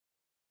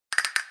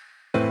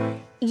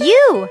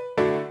You!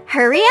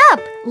 Hurry up!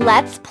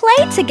 Let's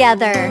play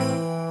together!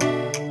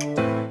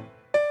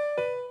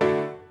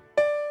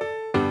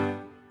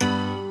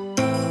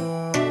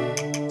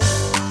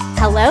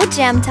 Hello,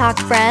 Jam Talk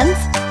friends!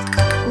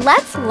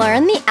 Let's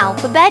learn the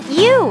alphabet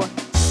U.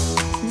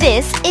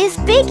 This is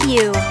big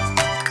U.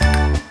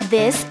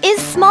 This is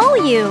small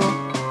U.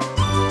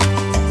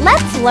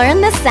 Let's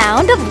learn the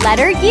sound of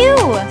letter U.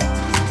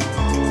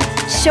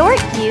 Short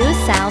U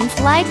sounds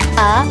like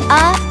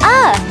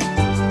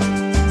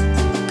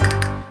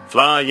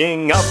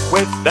Flying up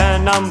with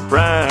an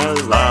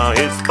umbrella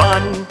is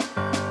fun.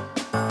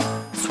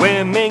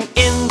 Swimming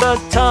in the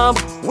tub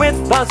with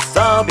a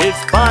sub is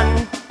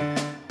fun.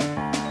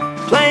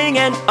 Playing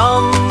an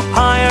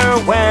umpire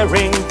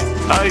wearing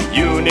a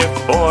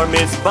uniform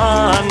is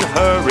fun.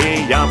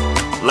 Hurry up,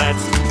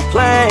 let's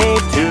play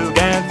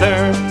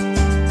together.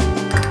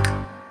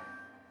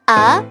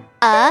 Up.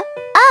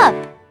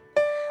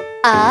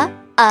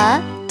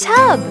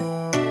 Tub.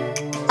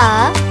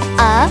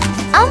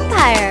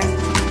 Umpire.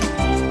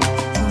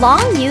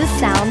 Long U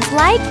sounds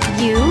like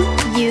U.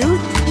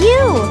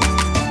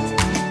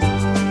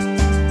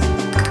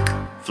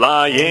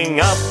 Flying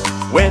up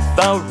with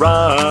a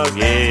rug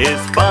is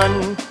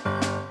fun.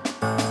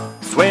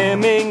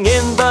 Swimming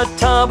in the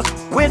tub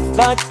with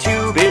a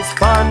tube is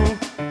fun.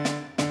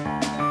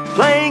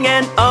 Playing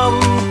an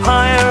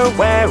umpire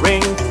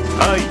wearing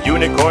a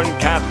unicorn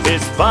cap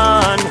is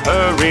fun.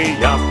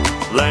 Hurry up,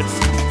 let's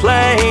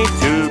play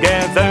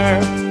together.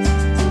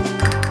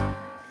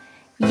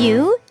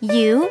 U,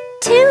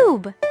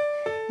 tube.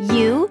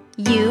 U,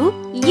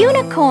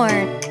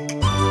 unicorn.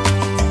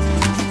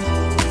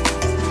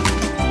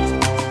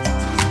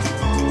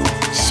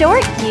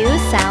 Short U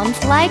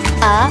sounds like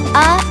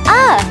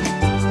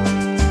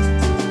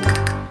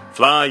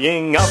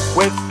Flying up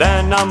with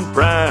an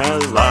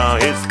umbrella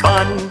is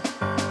fun.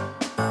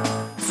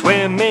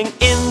 Swimming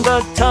in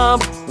the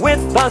tub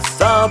with a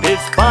sub is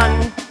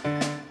fun.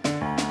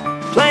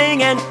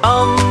 Playing an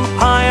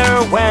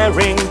umpire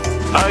wearing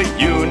a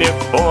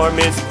uniform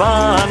is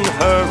fun.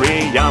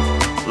 Hurry up,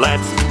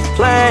 let's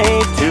play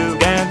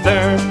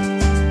together.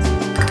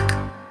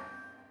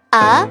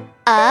 Up.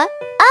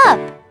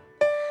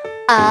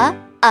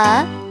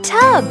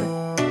 Tub.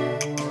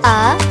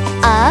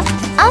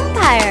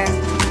 Umpire.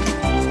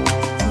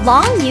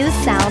 Long U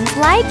sounds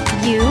like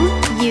U.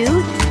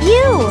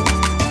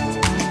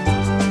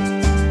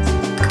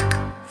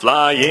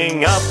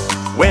 Flying up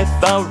with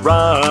a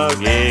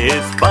rug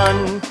is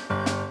fun.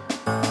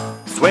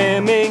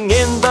 Swimming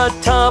in the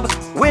tub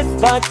with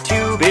a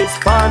tube is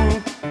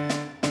fun.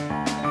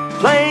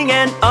 Playing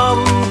an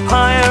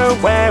umpire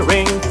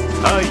wearing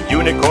a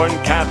unicorn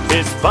cap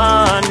is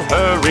fun.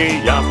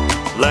 Hurry up,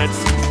 let's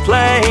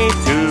play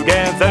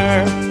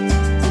together.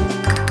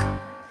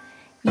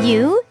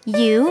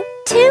 U,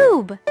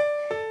 tube.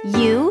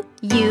 U,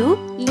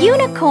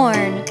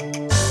 unicorn.